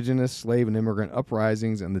 noting indigenous, slave, and immigrant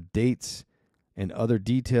uprisings and the dates and other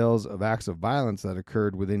details of acts of violence that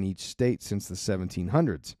occurred within each state since the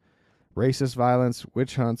 1700s. Racist violence,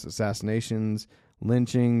 witch hunts, assassinations,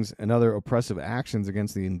 lynchings, and other oppressive actions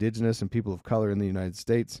against the indigenous and people of color in the United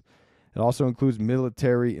States. It also includes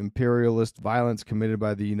military imperialist violence committed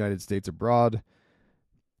by the United States abroad,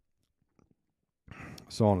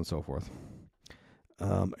 so on and so forth.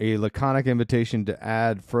 A laconic invitation to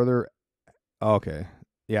add further... Okay.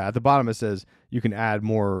 Yeah, at the bottom it says you can add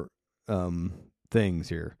more things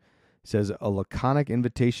here. It says a laconic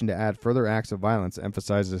invitation to add further acts of violence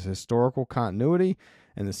emphasizes historical continuity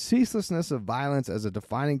and the ceaselessness of violence as a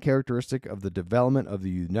defining characteristic of the development of the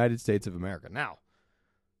United States of America. Now,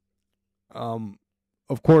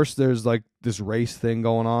 of course, there's like this race thing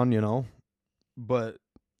going on, you know, but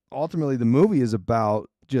ultimately the movie is about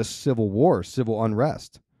just civil war, civil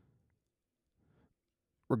unrest,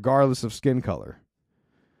 regardless of skin color.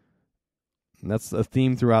 And that's a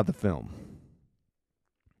theme throughout the film.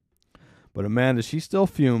 But Amanda, she's still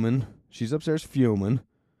fuming. She's upstairs fuming,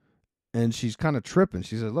 and she's kind of tripping.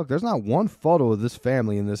 She says, look, there's not one photo of this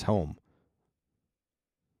family in this home.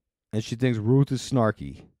 And she thinks Ruth is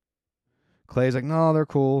snarky. Clay's like, no, they're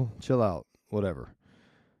cool. Chill out. Whatever.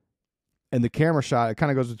 And the camera shot, it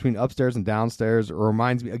kind of goes between upstairs and downstairs. It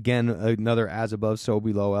reminds me, again, another as above, so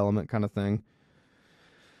below element kind of thing.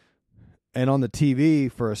 And on the TV,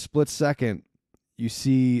 for a split second, you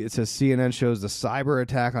see, it says CNN shows the cyber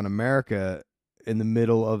attack on America in the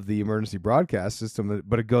middle of the emergency broadcast system,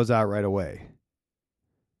 but it goes out right away.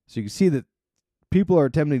 So you can see that people are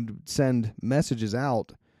attempting to send messages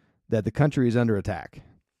out that the country is under attack.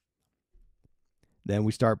 Then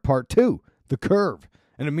we start part 2, the curve.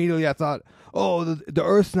 And immediately I thought, oh, the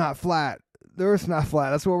Earth's not flat. The Earth's not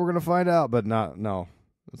flat. That's what we're going to find out. But no,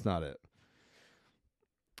 that's not it.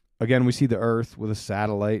 Again, we see the Earth with a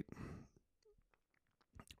satellite.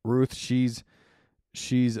 Ruth,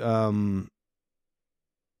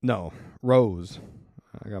 Rose.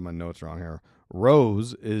 I got my notes wrong here.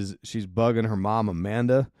 Rose she's bugging her mom,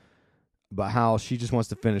 Amanda, about how she just wants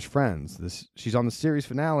to finish Friends. She's on the series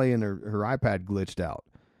finale and her iPad glitched out.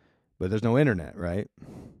 But there's no internet, right?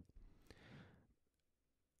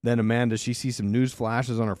 Then Amanda, she sees some news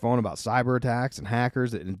flashes on her phone about cyber attacks and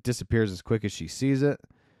hackers, and it disappears as quick as she sees it.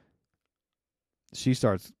 She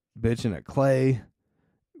starts bitching at Clay.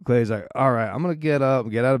 Clay's like, all right, I'm going to get up,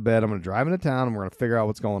 get out of bed. I'm going to drive into town, and we're going to figure out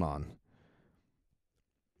what's going on.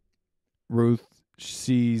 Ruth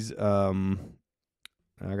sees, I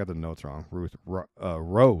got the notes wrong.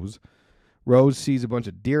 Rose. Rose sees a bunch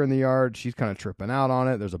of deer in the yard. She's kind of tripping out on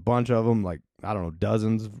it. There's a bunch of them, like I don't know,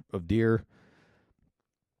 dozens of deer.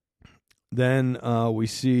 Then we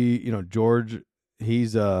see, George.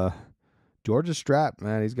 George is strapped,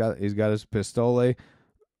 man. He's got his pistole.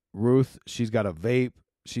 Ruth, she's got a vape.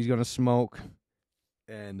 She's gonna smoke,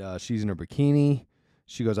 and she's in her bikini.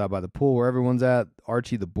 She goes out by the pool where everyone's at.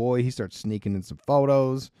 Archie, the boy, he starts sneaking in some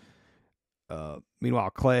photos. Meanwhile,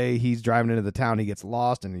 Clay, he's driving into the town. He gets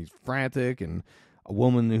lost, and he's frantic. And a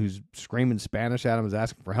woman who's screaming Spanish at him is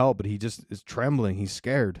asking for help, but he just is trembling. He's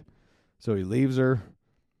scared. So he leaves her,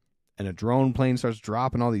 and a drone plane starts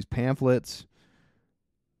dropping all these pamphlets.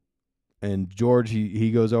 And George,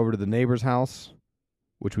 he goes over to the neighbor's house,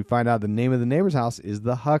 which we find out the name of the neighbor's house is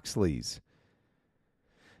the Huxleys.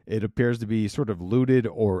 It appears to be sort of looted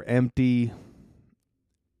or empty.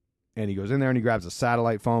 And he goes in there and he grabs a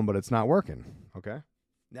satellite phone, but it's not working. Okay?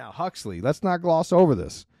 Now, Huxley, let's not gloss over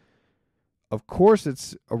this. Of course,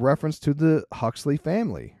 it's a reference to the Huxley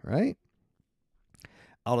family, right?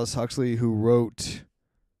 Aldous Huxley, who wrote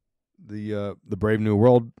the Brave New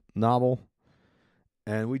World novel.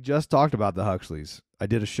 And we just talked about the Huxleys. I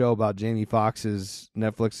did a show about Jamie Foxx's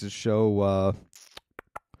Netflix's show,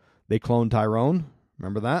 They Cloned Tyrone.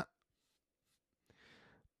 Remember that?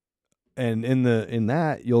 And in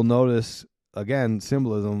that, you'll notice, again,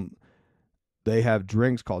 symbolism, they have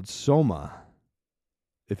drinks called Soma.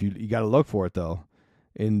 If you got to look for it, though.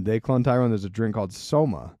 In They Cloned Tyrone, there's a drink called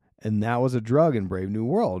Soma. And that was a drug in Brave New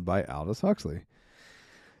World by Aldous Huxley.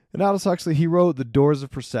 And Aldous Huxley, he wrote The Doors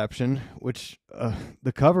of Perception, which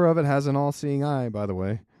the cover of it has an all-seeing eye, by the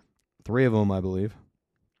way. 3 of them, I believe.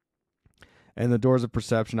 And The Doors of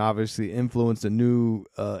Perception obviously influenced a new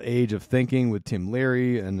age of thinking with Tim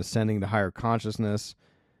Leary and ascending to higher consciousness.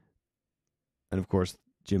 And, of course,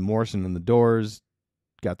 Jim Morrison and The Doors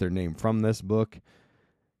got their name from this book.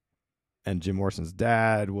 And Jim Morrison's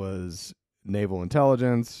dad was naval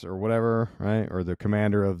intelligence or whatever, right? Or the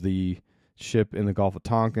commander of the ship in the Gulf of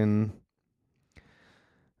Tonkin.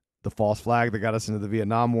 The false flag that got us into the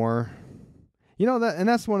Vietnam War.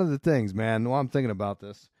 That's one of the things, man, while I'm thinking about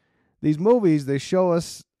this. These movies, they show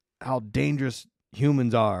us how dangerous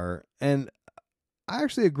humans are. And I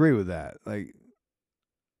actually agree with that. Like,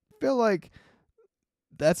 I feel like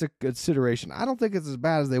that's a consideration. I don't think it's as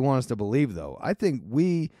bad as they want us to believe, though. I think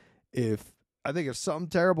if something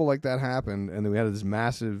terrible like that happened and then we had this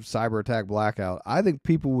massive cyber attack blackout, I think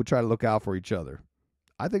people would try to look out for each other.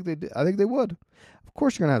 I think they would. Of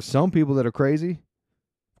course, you're going to have some people that are crazy.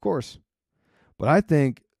 Of course. But I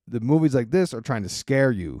think the movies like this are trying to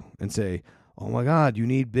scare you and say, oh my God, you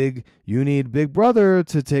need Big Brother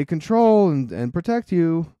to take control and protect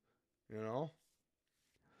you.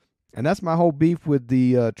 And that's my whole beef with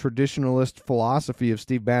the traditionalist philosophy of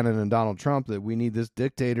Steve Bannon and Donald Trump, that we need this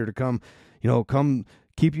dictator to come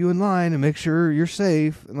keep you in line and make sure you're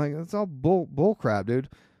safe. And like, that's all bull crap, dude.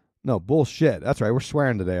 No, bullshit. That's right. We're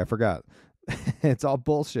swearing today. I forgot. It's all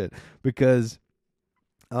bullshit because,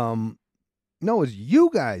 no, it's you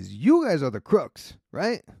guys. You guys are the crooks,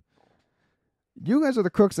 right? You guys are the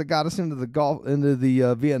crooks that got us into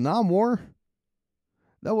the Vietnam War.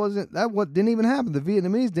 What didn't even happen. The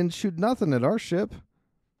Vietnamese didn't shoot nothing at our ship.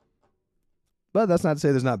 But that's not to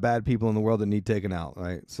say there's not bad people in the world that need taken out,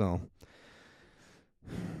 right? So,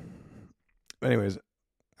 anyways,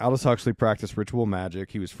 Aldous Huxley practiced ritual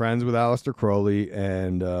magic. He was friends with Aleister Crowley,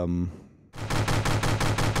 and all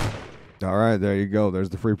right, there you go. There's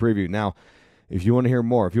the free preview. Now, if you want to hear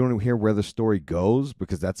more, if you want to hear where the story goes,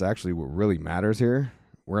 because that's actually what really matters here,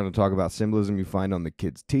 we're going to talk about symbolism you find on the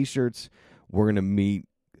kids' T-shirts. We're going to meet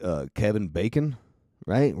Kevin Bacon,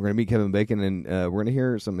 right? We're going to meet Kevin Bacon, and we're going to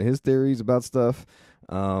hear some of his theories about stuff.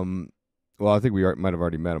 Well, I think we might have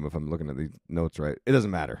already met him if I'm looking at these notes right. It doesn't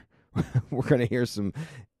matter. We're going to hear some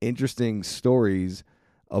interesting stories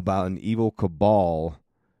about an evil cabal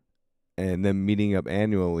and them meeting up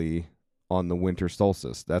annually on the winter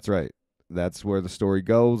solstice. That's right. That's where the story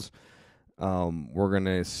goes. We're going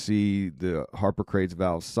to see the Harper Crate's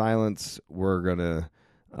vow of silence. We're going to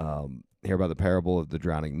hear about the parable of the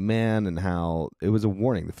drowning man and how it was a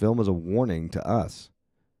warning. The film was a warning to us,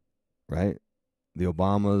 right? The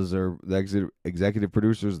Obamas are the executive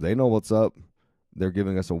producers. They know what's up. They're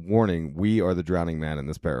giving us a warning. We are the drowning man in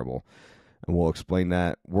this parable. And we'll explain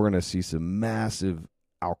that. We're going to see some massive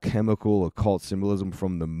alchemical occult symbolism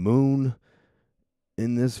from the moon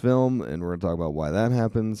in this film, and we're going to talk about why that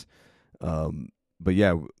happens. But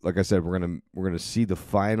yeah, like I said, we're going to see the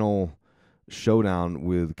final showdown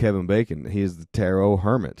with Kevin Bacon. He is the tarot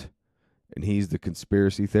hermit, and he's the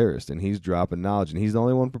conspiracy theorist, and he's dropping knowledge, and he's the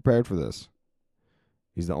only one prepared for this.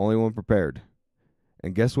 He's the only one prepared.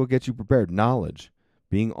 And guess what gets you prepared? Knowledge.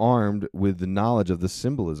 Being armed with the knowledge of the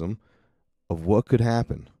symbolism of what could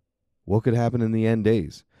happen. What could happen in the end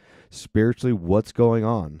days? Spiritually, what's going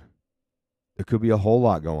on? There could be a whole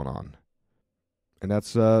lot going on. And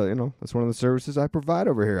that's, that's one of the services I provide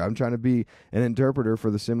over here. I'm trying to be an interpreter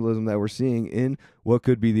for the symbolism that we're seeing in what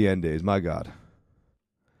could be the end days. My God.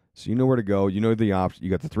 So you know where to go. You know the option.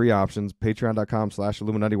 You got the 3 options.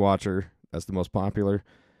 Patreon.com/Illuminati Watcher. That's the most popular.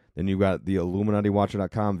 Then you got the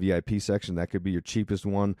IlluminatiWatcher.com VIP section. That could be your cheapest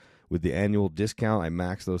one with the annual discount. I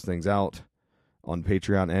max those things out on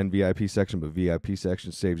Patreon and VIP section, but VIP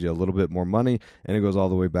section saves you a little bit more money, and it goes all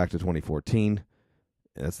the way back to 2014.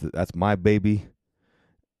 That's my baby.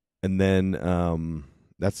 And then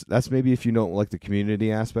that's maybe if you don't like the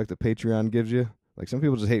community aspect that Patreon gives you. Like some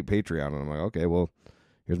people just hate Patreon, and I'm like, okay, well,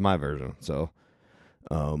 here's my version. So,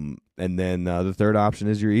 and then the third option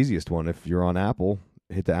is your easiest one. If you're on Apple,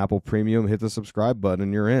 hit the Apple Premium, hit the subscribe button,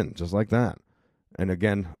 and you're in, just like that. And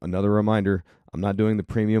again, another reminder, I'm not doing the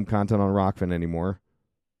premium content on Rockfin anymore.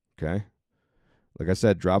 Okay? Like I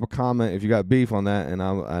said, drop a comment if you got beef on that, and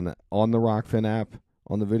I'm on the Rockfin app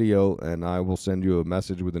on the video, and I will send you a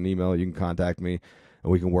message with an email. You can contact me,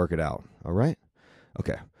 and we can work it out. All right?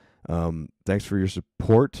 Okay. Thanks for your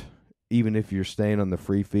support, even if you're staying on the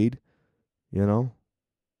free feed. You know?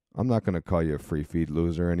 I'm not going to call you a free feed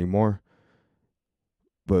loser anymore.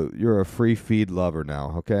 But you're a free feed lover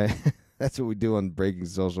now, okay? That's what we do on Breaking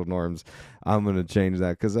Social Norms. I'm going to change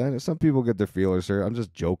that because some people get their feelers hurt. I'm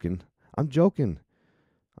just joking. I'm joking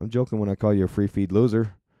when I call you a free feed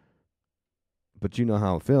loser. But you know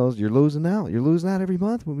how it feels. You're losing out. You're losing out every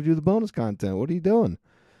month when we do the bonus content. What are you doing?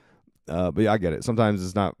 But yeah, I get it. Sometimes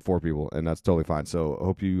it's not for people, and that's totally fine. So I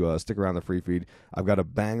hope you stick around the free feed. I've got a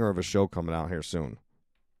banger of a show coming out here soon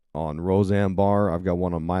on Roseanne Barr. I've got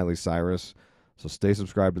one on Miley Cyrus. So stay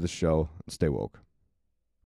subscribed to the show and stay woke.